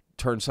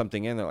turn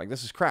something in there like,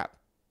 this is crap.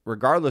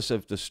 Regardless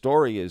if the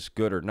story is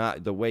good or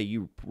not, the way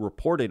you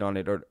reported on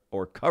it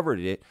or covered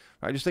it,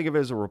 right? Just think of it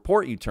as a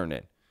report you turn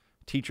in.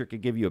 Teacher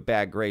could give you a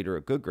bad grade or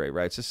a good grade,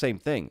 right? It's the same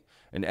thing.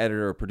 An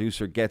editor or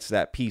producer gets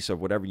that piece of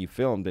whatever you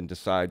filmed and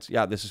decides,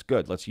 yeah, this is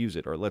good. Let's use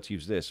it, or let's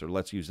use this, or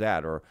let's use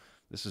that, or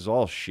this is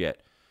all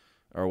shit.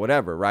 or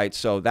whatever, right?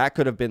 So that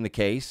could have been the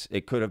case.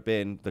 It could have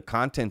been the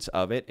contents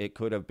of it. It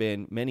could have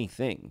been many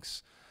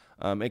things.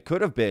 It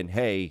could have been,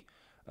 hey,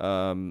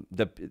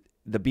 the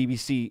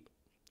BBC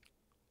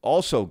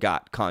also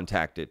got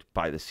contacted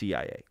by the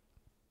CIA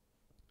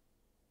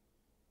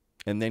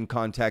and then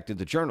contacted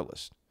the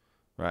journalist,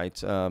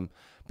 right?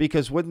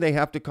 Because wouldn't they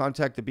have to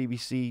contact the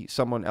BBC,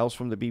 someone else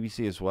from the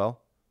BBC as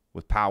well,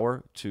 with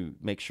power to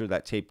make sure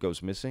that tape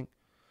goes missing?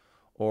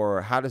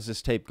 Or how does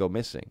this tape go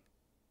missing?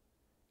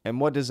 And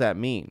what does that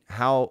mean?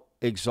 How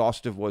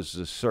exhaustive was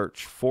the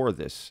search for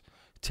this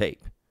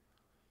tape?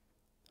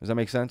 Does that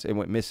make sense? It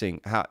went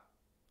missing. How?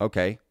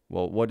 Okay,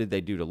 well, what did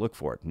they do to look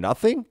for it?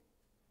 Nothing?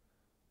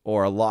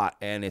 Or a lot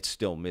and it's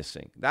still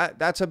missing?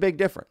 That's a big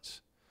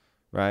difference,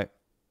 right?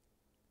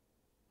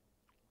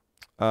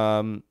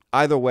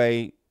 Either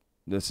way,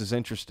 this is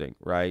interesting,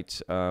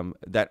 right?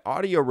 That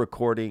audio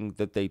recording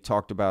that they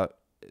talked about,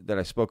 that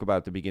I spoke about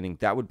at the beginning,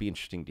 that would be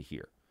interesting to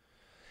hear.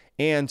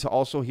 And to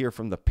also hear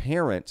from the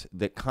parent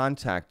that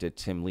contacted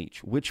Tim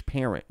Leach. Which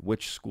parent?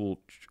 Which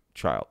school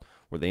child?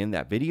 Were they in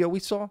that video we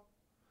saw?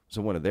 Was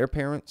it one of their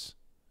parents?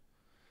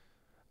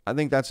 I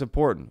think that's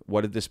important.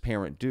 What did this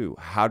parent do?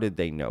 How did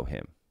they know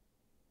him?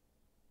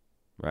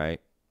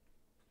 Right?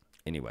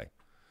 Anyway,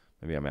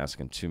 maybe I'm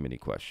asking too many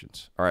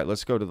questions. All right,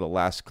 let's go to the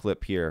last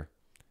clip here.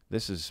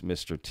 This is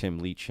Mr. Tim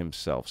Leach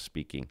himself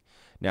speaking.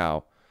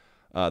 Now,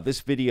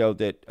 this video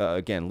that,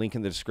 again, link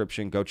in the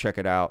description, go check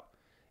it out.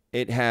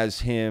 It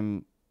has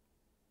him,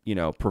 you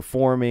know,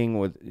 performing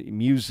with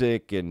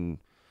music and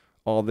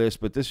all this,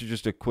 but this is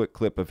just a quick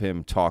clip of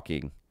him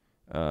talking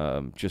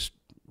just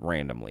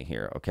randomly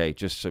here, okay?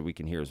 Just so we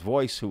can hear his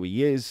voice, who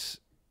he is,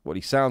 what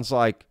he sounds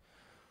like,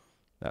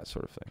 that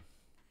sort of thing.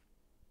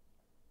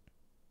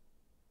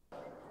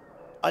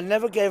 I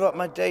never gave up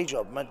my day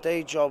job. My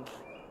day job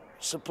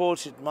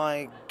supported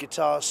my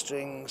guitar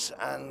strings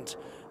and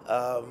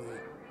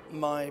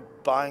my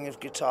buying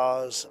of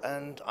guitars,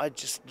 and I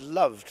just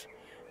loved,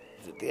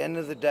 at the end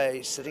of the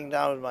day, sitting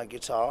down with my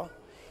guitar,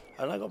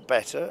 and I got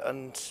better,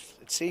 and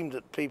it seemed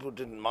that people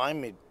didn't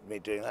mind me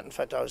doing that. In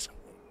fact, I was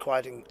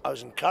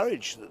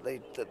encouraged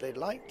that they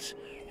liked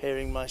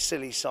hearing my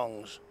silly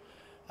songs,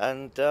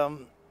 and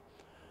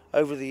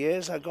over the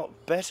years I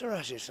got better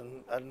at it,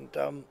 and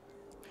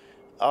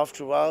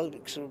after a while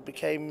it sort of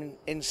became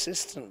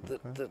insistent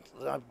that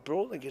I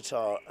brought the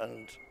guitar,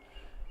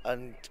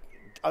 and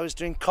I was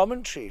doing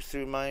commentary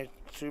through my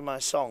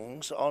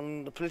songs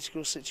on the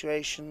political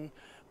situation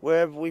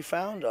wherever we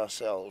found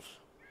ourselves.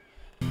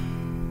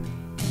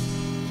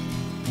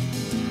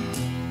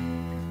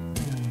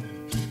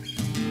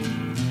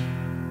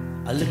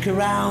 I look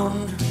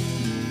around,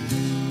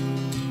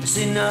 I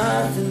see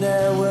nothing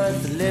there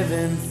worth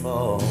living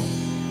for.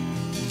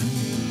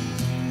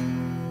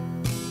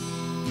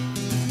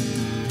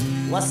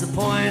 What's the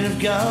point of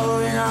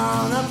going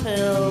on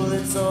uphill?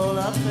 It's all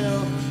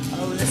uphill.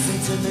 Oh, listen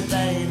to me,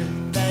 baby,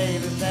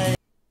 baby, baby.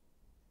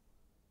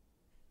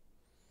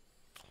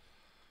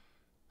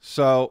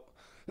 So,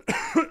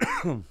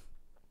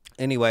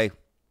 anyway,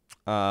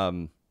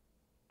 sounds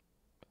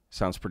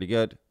pretty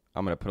good.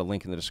 I'm going to put a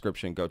link in the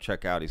description. Go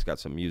check out. He's got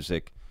some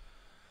music.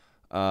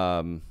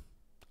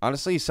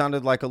 Honestly, he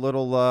sounded like a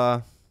little,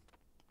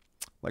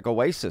 like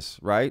Oasis,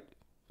 right?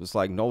 It was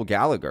like Noel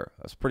Gallagher.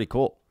 That's pretty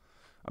cool.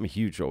 I'm a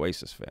huge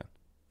Oasis fan.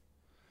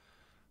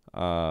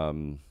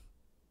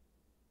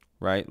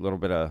 Right? A little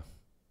bit of,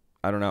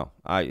 I don't know.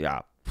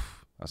 Yeah,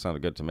 that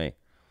sounded good to me.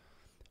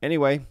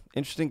 Anyway,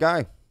 interesting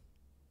guy.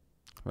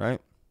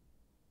 Right?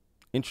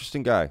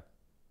 Interesting guy.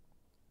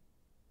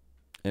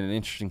 And an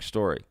interesting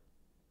story.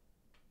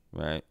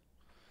 Right?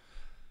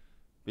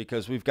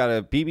 Because we've got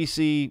a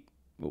BBC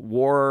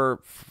war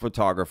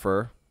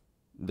photographer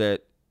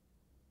that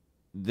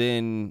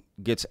then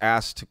gets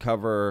asked to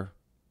cover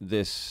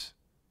this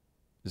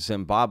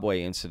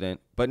Zimbabwe incident,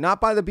 but not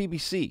by the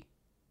BBC,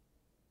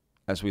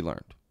 as we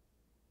learned.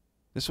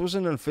 This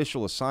wasn't an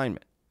official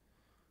assignment.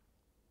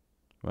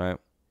 Right?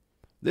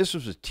 This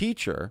was a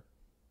teacher,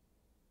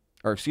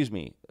 or excuse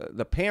me,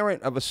 the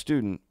parent of a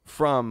student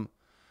from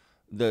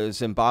the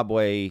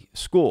Zimbabwe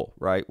school,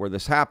 right, where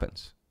this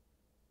happens.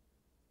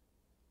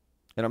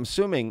 And I'm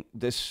assuming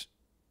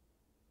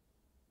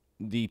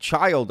the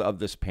child of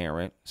this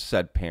parent,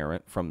 said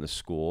parent from the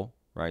school,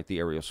 right, the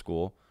Ariel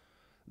school,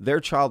 their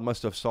child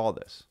must have saw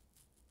this,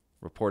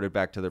 reported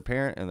back to their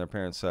parent, and their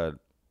parent said,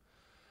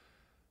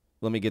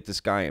 let me get this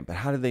guy in. But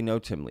how did they know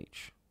Tim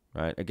Leach,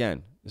 right?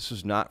 Again, this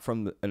was not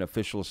from an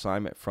official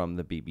assignment from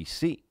the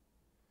BBC.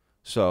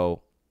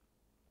 So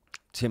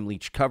Tim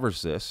Leach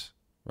covers this,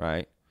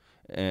 right,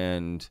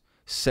 and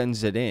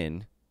sends it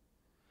in,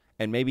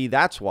 and maybe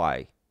that's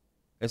why.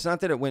 It's not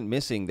that it went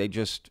missing. They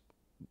just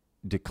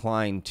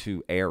declined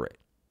to air it.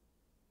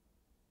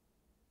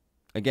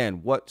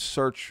 Again, what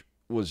search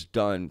was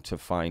done to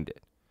find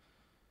it?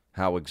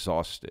 How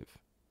exhaustive.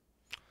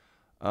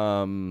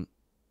 And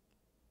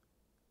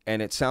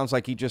it sounds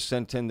like he just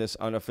sent in this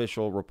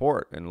unofficial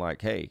report and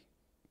like, hey,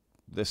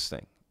 this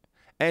thing.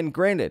 And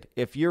granted,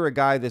 if you're a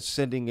guy that's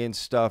sending in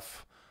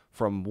stuff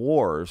from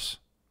wars,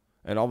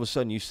 and all of a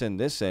sudden you send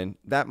this in,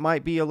 that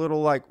might be a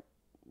little like,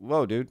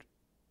 whoa, dude,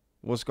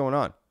 what's going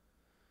on?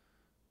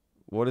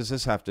 What does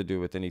this have to do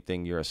with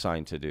anything you're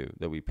assigned to do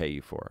that we pay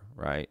you for,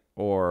 right?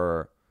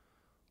 Or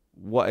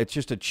what? It's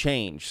just a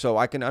change. So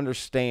I can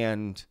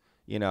understand,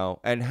 you know,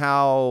 and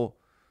how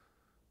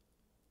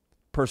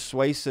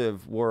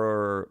persuasive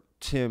were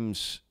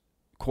Tim's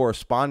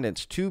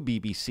correspondence to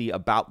BBC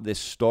about this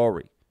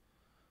story,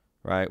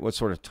 right? What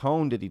sort of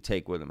tone did he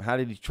take with them? How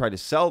did he try to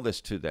sell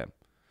this to them?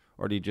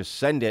 Or did he just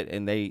send it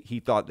and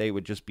he thought they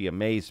would just be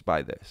amazed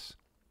by this?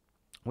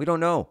 We don't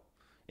know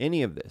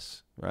any of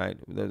this, right?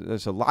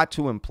 There's a lot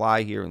to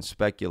imply here and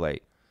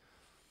speculate.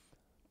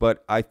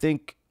 But I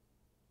think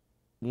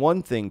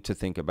one thing to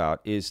think about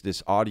is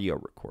this audio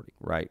recording,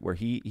 right? Where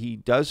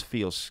he does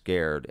feel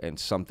scared and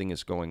something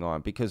is going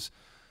on, because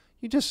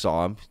you just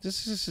saw him.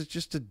 This is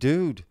just a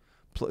dude.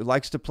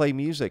 Likes to play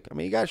music. I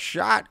mean, he got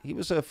shot. He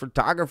was a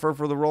photographer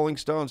for the Rolling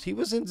Stones. He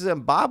was in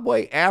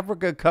Zimbabwe,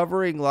 Africa,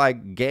 covering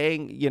like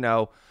gang, you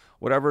know,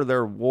 whatever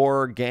their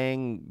war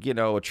gang, you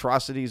know,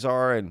 atrocities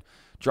are, and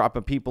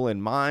dropping people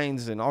in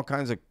mines and all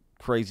kinds of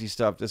crazy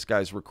stuff this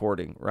guy's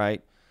recording,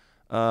 right?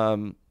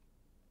 I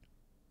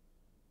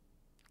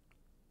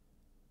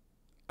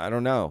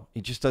don't know.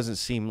 He just doesn't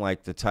seem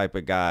like the type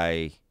of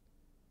guy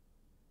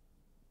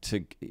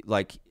to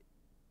like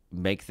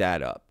make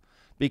that up,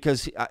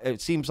 because it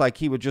seems like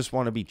he would just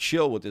want to be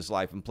chill with his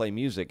life and play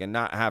music and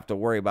not have to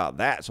worry about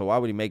that. So why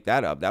would he make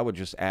that up? That would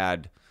just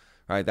add,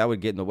 right? That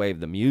would get in the way of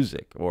the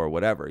music or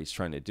whatever he's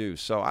trying to do.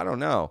 So I don't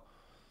know.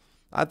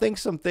 I think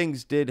some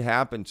things did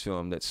happen to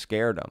him that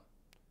scared him.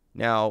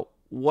 Now,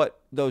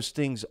 what those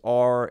things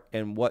are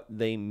and what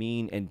they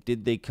mean, and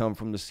did they come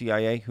from the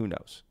CIA? Who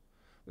knows?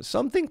 But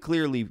something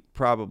clearly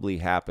probably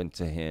happened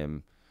to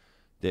him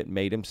that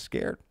made him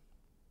scared.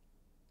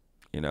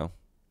 You know?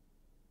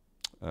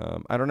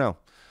 I don't know.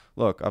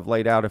 Look, I've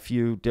laid out a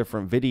few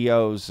different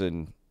videos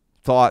and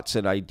thoughts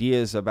and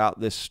ideas about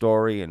this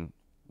story and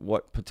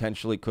what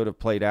potentially could have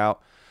played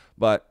out.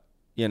 But,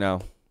 you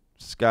know,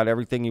 it's got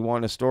everything you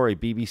want in a story.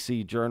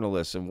 BBC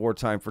journalist and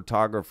wartime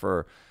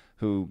photographer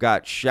who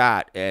got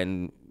shot,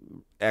 and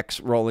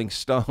ex-Rolling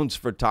Stones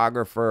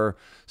photographer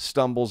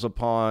stumbles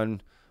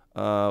upon,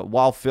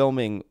 while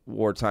filming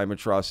wartime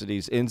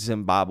atrocities in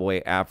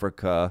Zimbabwe,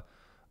 Africa,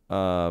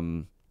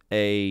 the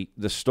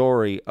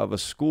story of a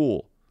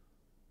school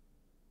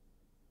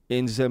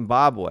in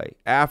Zimbabwe,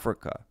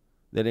 Africa,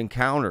 that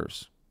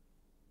encounters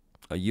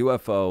a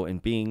UFO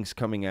and beings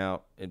coming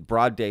out in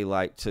broad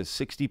daylight to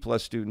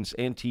 60-plus students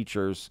and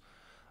teachers,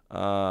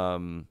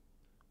 right?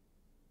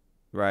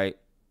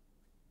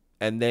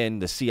 And then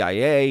the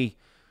CIA,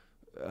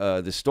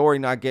 the story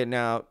not getting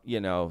out, you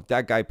know,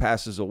 that guy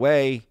passes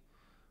away,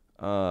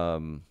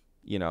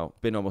 you know,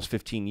 been almost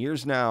 15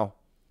 years now.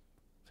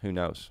 Who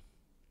knows?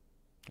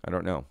 I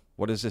don't know.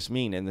 What does this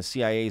mean? And the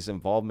CIA's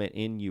involvement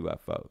in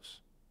UFOs,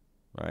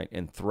 right?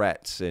 And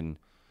threats, and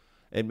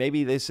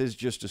maybe this is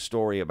just a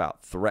story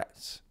about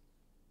threats,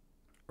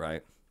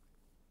 right?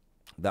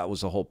 That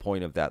was the whole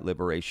point of that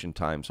Liberation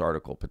Times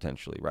article,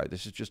 potentially, right?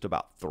 This is just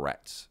about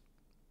threats.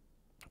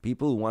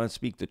 People who want to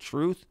speak the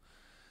truth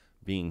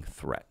being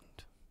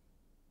threatened.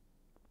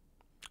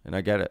 And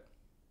I get it.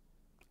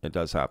 It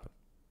does happen.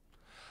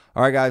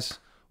 All right, guys.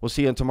 We'll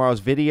see you in tomorrow's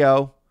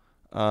video.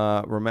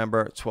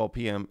 Remember, 12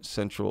 p.m.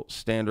 Central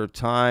Standard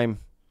Time.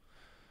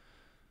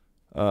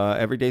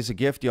 Every day's a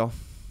gift, y'all.